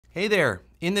Hey there!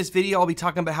 In this video, I'll be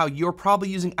talking about how you're probably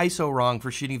using ISO wrong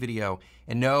for shooting video.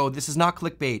 And no, this is not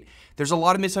clickbait. There's a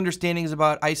lot of misunderstandings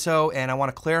about ISO, and I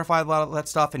want to clarify a lot of that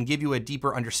stuff and give you a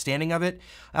deeper understanding of it.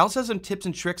 I also have some tips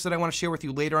and tricks that I want to share with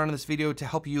you later on in this video to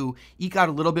help you eke out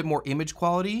a little bit more image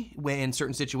quality in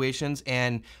certain situations,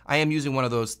 and I am using one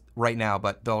of those right now,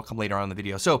 but they'll come later on in the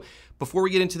video. So before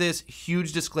we get into this,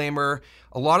 huge disclaimer,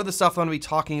 a lot of the stuff I'm going to be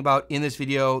talking about in this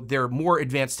video, they're more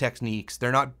advanced techniques.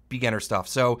 They're not beginner stuff.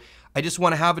 So I just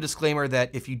want to have a disclaimer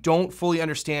that if you don't fully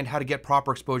understand how to get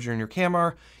proper exposure in your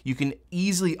camera, you can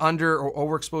easily under or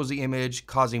overexpose the image,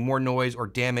 causing more noise or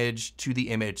damage to the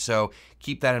image. So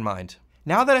keep that in mind.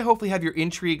 Now that I hopefully have your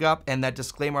intrigue up and that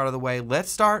disclaimer out of the way,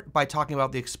 let's start by talking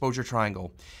about the exposure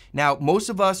triangle. Now, most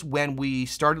of us, when we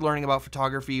started learning about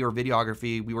photography or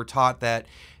videography, we were taught that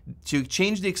to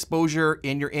change the exposure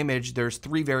in your image, there's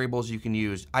three variables you can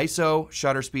use: ISO,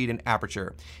 shutter speed, and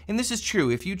aperture. And this is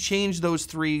true. If you change those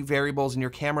three variables in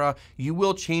your camera, you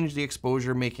will change the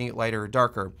exposure, making it lighter or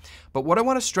darker. But what I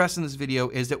want to stress in this video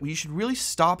is that you should really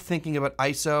stop thinking about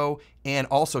ISO and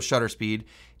also shutter speed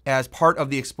as part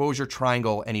of the exposure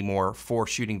triangle anymore for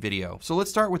shooting video. So let's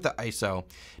start with the ISO.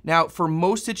 Now, for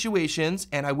most situations,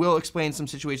 and I will explain some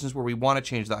situations where we want to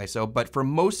change the ISO, but for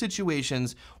most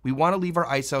situations, we want to leave our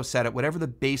ISO set at whatever the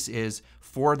base is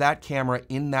for that camera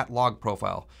in that log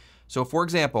profile. So for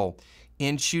example,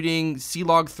 in shooting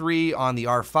C-Log3 on the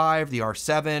R5, the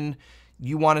R7,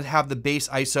 you want to have the base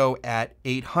ISO at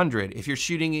 800. If you're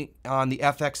shooting on the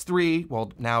FX3,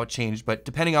 well, now it changed, but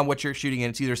depending on what you're shooting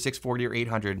in, it's either 640 or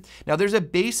 800. Now there's a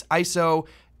base ISO,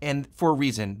 and for a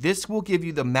reason. This will give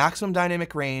you the maximum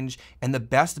dynamic range and the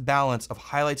best balance of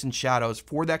highlights and shadows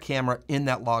for that camera in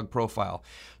that log profile.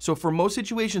 So for most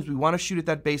situations, we want to shoot at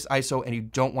that base ISO and you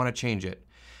don't want to change it.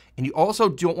 And you also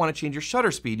don't want to change your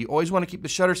shutter speed. You always want to keep the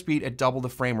shutter speed at double the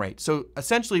frame rate. So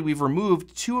essentially, we've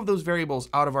removed two of those variables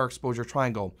out of our exposure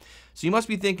triangle. So you must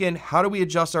be thinking, how do we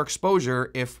adjust our exposure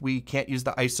if we can't use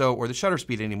the ISO or the shutter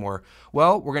speed anymore?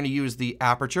 Well, we're going to use the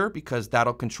aperture because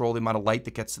that'll control the amount of light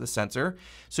that gets to the sensor.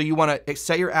 So you want to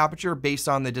set your aperture based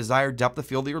on the desired depth of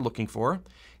field that you're looking for.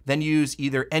 Then use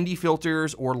either ND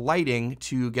filters or lighting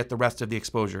to get the rest of the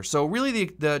exposure. So really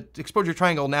the exposure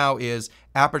triangle now is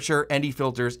aperture, ND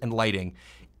filters, and lighting.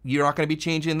 You're not going to be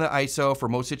changing the ISO for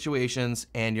most situations,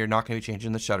 and you're not going to be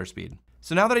changing the shutter speed.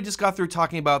 So now that I just got through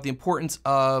talking about the importance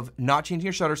of not changing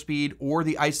your shutter speed or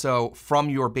the ISO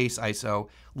from your base ISO,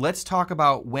 let's talk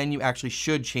about when you actually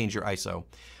should change your ISO.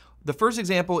 The first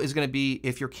example is going to be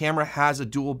if your camera has a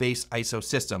dual base ISO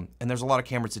system, and there's a lot of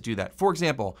cameras that do that. For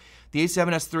example, the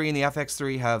A7S III and the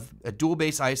FX3 have a dual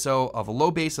base ISO of a low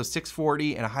base of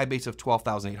 640 and a high base of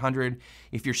 12,800.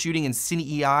 If you're shooting in Cine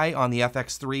EI on the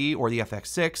FX3 or the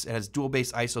FX6, it has dual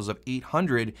base ISOs of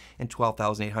 800 and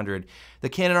 12,800. The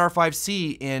Canon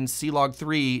R5C in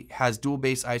C-Log3 has dual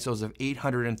base ISOs of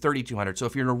 800 and 3,200. So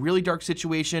if you're in a really dark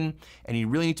situation and you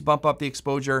really need to bump up the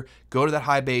exposure, go to that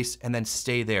high base and then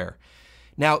stay there.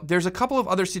 Now, there's a couple of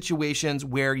other situations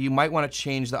where you might want to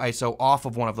change the ISO off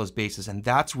of one of those bases, and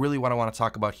that's really what I want to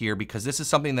talk about here because this is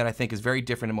something that I think is very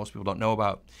different and most people don't know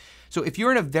about. So if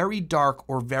you're in a very dark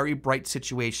or very bright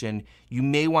situation, you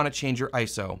may want to change your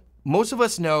ISO. Most of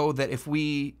us know that if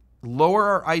we lower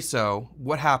our ISO,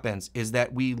 what happens is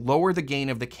that we lower the gain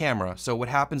of the camera. So what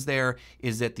happens there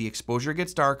is that the exposure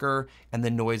gets darker and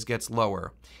the noise gets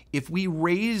lower. If we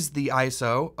raise the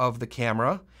ISO of the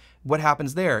camera, what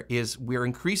happens there is we're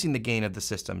increasing the gain of the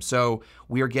system. So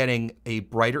we are getting a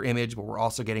brighter image, but we're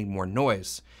also getting more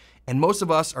noise. And most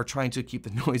of us are trying to keep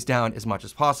the noise down as much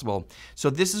as possible. So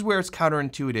this is where it's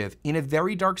counterintuitive. In a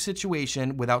very dark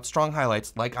situation without strong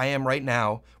highlights, like I am right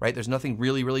now, right? There's nothing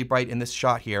really, really bright in this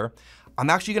shot here. I'm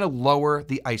actually going to lower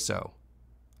the ISO.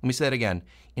 Let me say that again.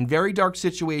 In very dark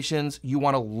situations, you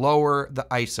want to lower the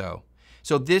ISO.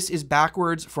 So this is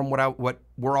backwards from what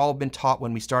we're all been taught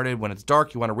when we started. When it's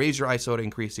dark, you want to raise your ISO to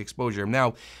increase the exposure.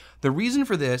 Now, the reason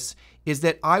for this is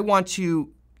that I want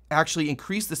to actually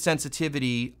increase the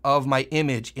sensitivity of my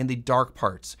image in the dark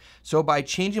parts. So by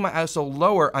changing my ISO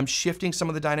lower, I'm shifting some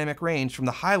of the dynamic range from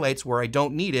the highlights where I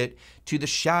don't need it to the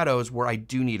shadows where I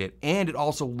do need it. And it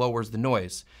also lowers the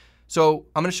noise. So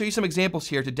I'm going to show you some examples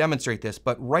here to demonstrate this,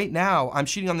 but right now I'm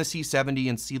shooting on the C70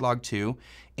 and C-Log2,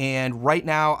 and right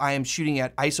now I am shooting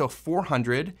at ISO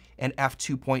 400 and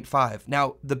f2.5.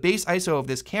 Now the base ISO of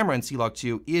this camera in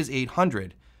C-Log2 is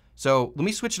 800. So let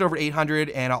me switch it over to 800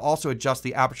 and I'll also adjust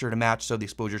the aperture to match so the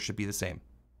exposure should be the same.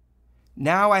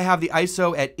 Now I have the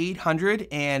ISO at 800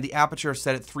 and the aperture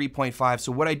set at 3.5.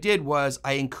 So what I did was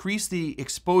I increased the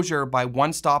exposure by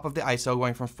one stop of the ISO,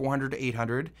 going from 400 to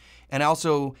 800. And I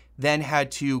also then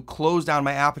had to close down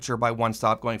my aperture by one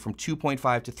stop, going from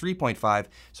 2.5 to 3.5,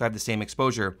 so I have the same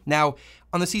exposure. Now,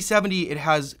 on the C70, it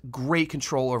has great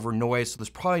control over noise, so there's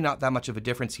probably not that much of a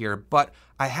difference here, but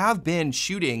I have been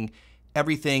shooting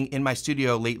everything in my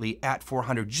studio lately at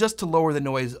 400 just to lower the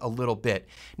noise a little bit.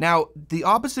 Now, the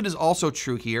opposite is also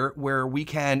true here, where we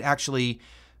can actually,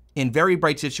 in very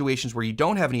bright situations where you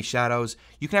don't have any shadows,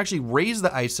 you can actually raise the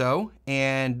ISO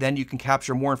and then you can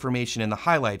capture more information in the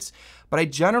highlights. But I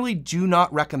generally do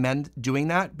not recommend doing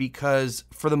that because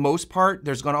for the most part,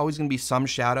 there's always gonna be some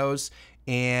shadows,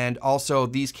 and also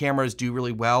these cameras do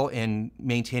really well in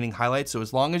maintaining highlights. So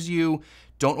as long as you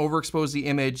don't overexpose the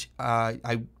image,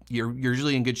 you're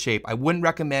usually in good shape. I wouldn't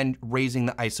recommend raising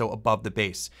the ISO above the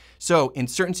base. So in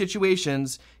certain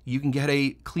situations, you can get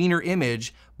a cleaner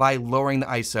image by lowering the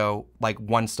ISO like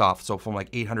one stop, so from like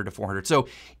 800 to 400. So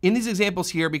in these examples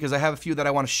here, because I have a few that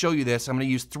I want to show you this, I'm going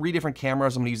to use 3 different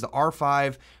cameras. I'm going to use the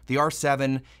R5, the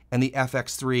R7, and the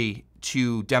FX3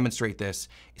 to demonstrate this.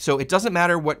 So it doesn't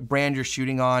matter what brand you're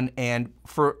shooting on, and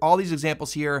for all these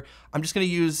examples here, I'm just going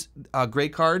to use a gray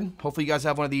card. Hopefully you guys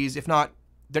have one of these. If not,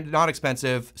 they're not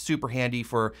expensive, super handy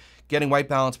for getting white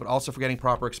balance, but also for getting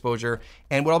proper exposure.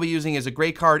 And what I'll be using is a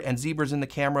gray card and zebras in the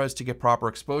cameras to get proper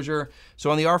exposure.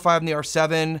 So on the R5 and the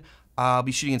R7, I'll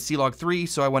be shooting in C-Log 3,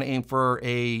 so I want to aim for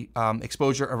a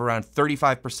exposure of around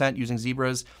 35% using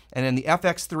zebras. And then the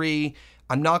FX3,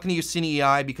 I'm not going to use Cine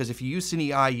EI because if you use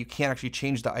Cine EI, you can't actually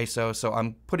change the ISO. So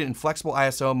I'm putting it in flexible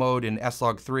ISO mode in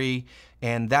S-Log 3,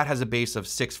 and that has a base of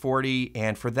 640.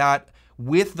 And for that,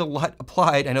 with the LUT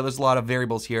applied, I know there's a lot of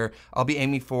variables here, I'll be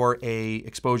aiming for a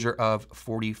exposure of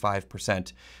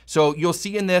 45%. So you'll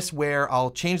see in this where I'll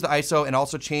change the ISO and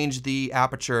also change the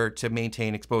aperture to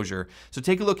maintain exposure. So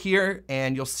take a look here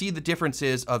and you'll see the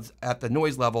differences at the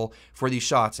noise level for these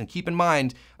shots. And keep in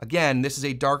mind, again, this is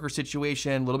a darker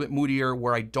situation, a little bit moodier,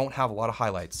 where I don't have a lot of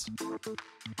highlights.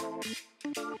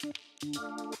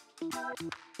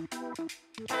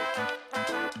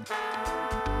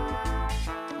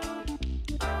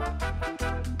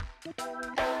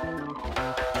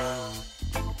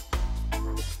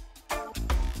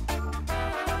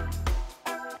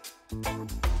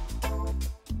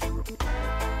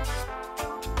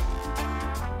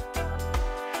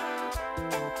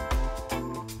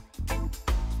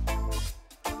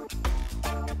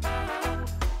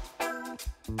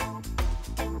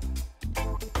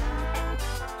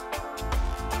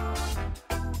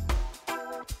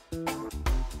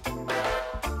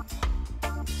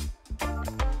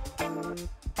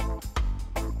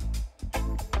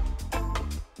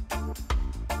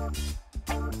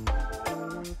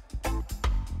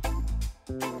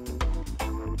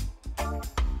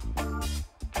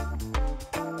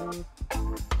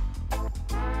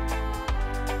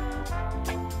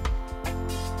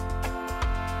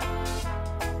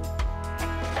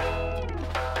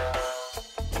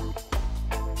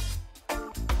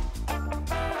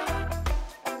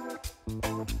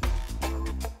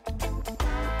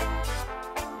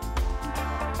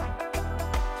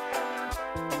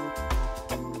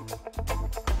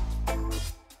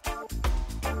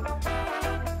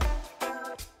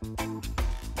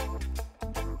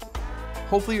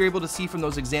 Hopefully you're able to see from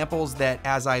those examples that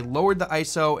as I lowered the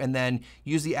ISO and then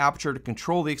used the aperture to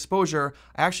control the exposure,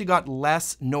 I actually got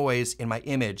less noise in my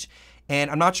image. And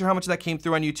I'm not sure how much of that came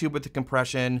through on YouTube with the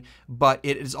compression, but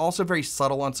it is also very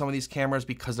subtle on some of these cameras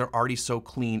because they're already so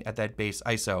clean at that base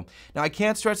ISO. Now I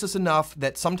can't stress this enough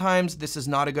that sometimes this is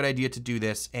not a good idea to do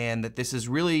this and that this is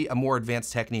really a more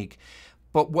advanced technique.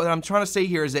 But what I'm trying to say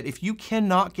here is that if you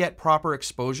cannot get proper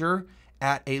exposure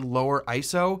at a lower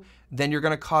ISO, then you're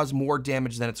gonna cause more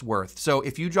damage than it's worth. So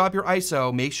if you drop your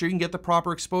ISO, make sure you can get the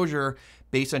proper exposure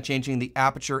based on changing the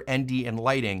aperture, ND, and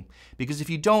lighting. Because if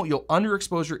you don't, you'll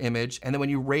underexpose your image, and then when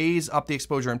you raise up the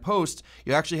exposure in post,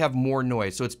 you actually have more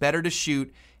noise. So it's better to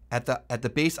shoot at the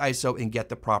base ISO and get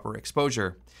the proper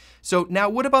exposure. So now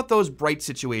what about those bright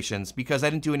situations? Because I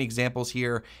didn't do any examples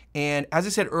here. And as I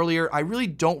said earlier, I really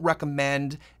don't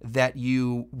recommend that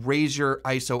you raise your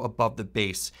ISO above the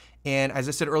base. And as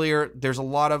I said earlier, there's a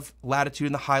lot of latitude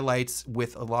in the highlights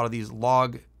with a lot of these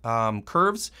log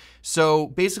curves. So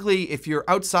basically, if you're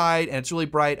outside and it's really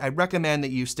bright, I recommend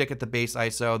that you stick at the base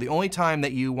ISO. The only time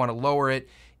that you want to lower it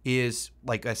is,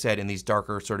 like I said, in these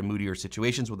darker, sort of moodier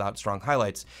situations without strong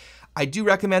highlights. I do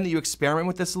recommend that you experiment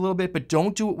with this a little bit, but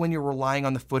don't do it when you're relying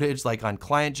on the footage, like on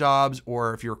client jobs,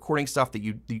 or if you're recording stuff that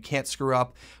you can't screw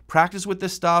up. Practice with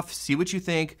this stuff, see what you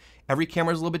think, Every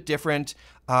camera is a little bit different.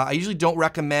 I usually don't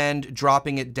recommend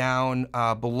dropping it down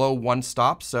below 1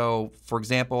 stop. So for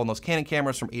example, on those Canon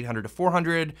cameras from 800 to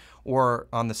 400, or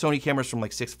on the Sony cameras from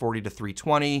like 640 to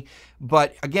 320.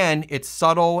 But again, it's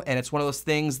subtle and it's one of those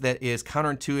things that is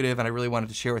counterintuitive, and I really wanted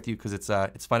to share with you because it's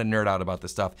fun to nerd out about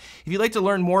this stuff. If you'd like to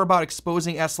learn more about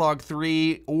exposing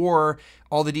S-Log3 or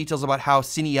all the details about how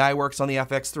Cine works on the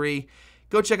FX3,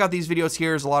 go check out these videos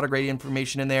here. There's a lot of great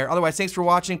information in there. Otherwise, thanks for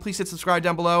watching. Please hit subscribe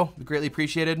down below. It'd be greatly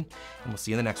appreciated. And we'll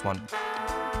see you in the next one.